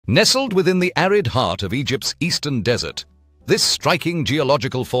Nestled within the arid heart of Egypt's eastern desert, this striking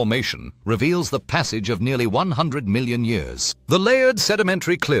geological formation reveals the passage of nearly 100 million years. The layered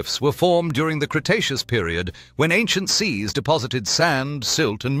sedimentary cliffs were formed during the Cretaceous period, when ancient seas deposited sand,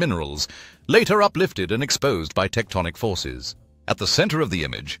 silt, and minerals, later uplifted and exposed by tectonic forces. At the center of the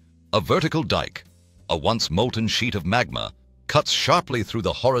image, a vertical dike, a once molten sheet of magma, cuts sharply through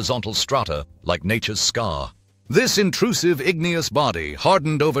the horizontal strata like nature's scar. This intrusive igneous body,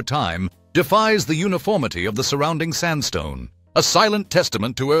 hardened over time, defies the uniformity of the surrounding sandstone, a silent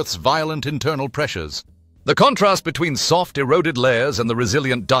testament to Earth's violent internal pressures. The contrast between soft, eroded layers and the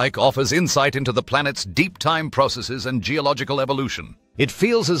resilient dike offers insight into the planet's deep time processes and geological evolution. It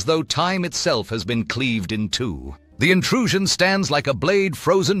feels as though time itself has been cleaved in two. The intrusion stands like a blade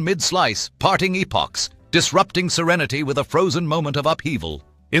frozen mid-slice, parting epochs, disrupting serenity with a frozen moment of upheaval.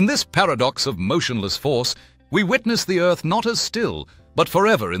 In this paradox of motionless force, we witness the Earth not as still, but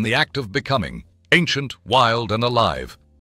forever in the act of becoming, ancient, wild, and alive.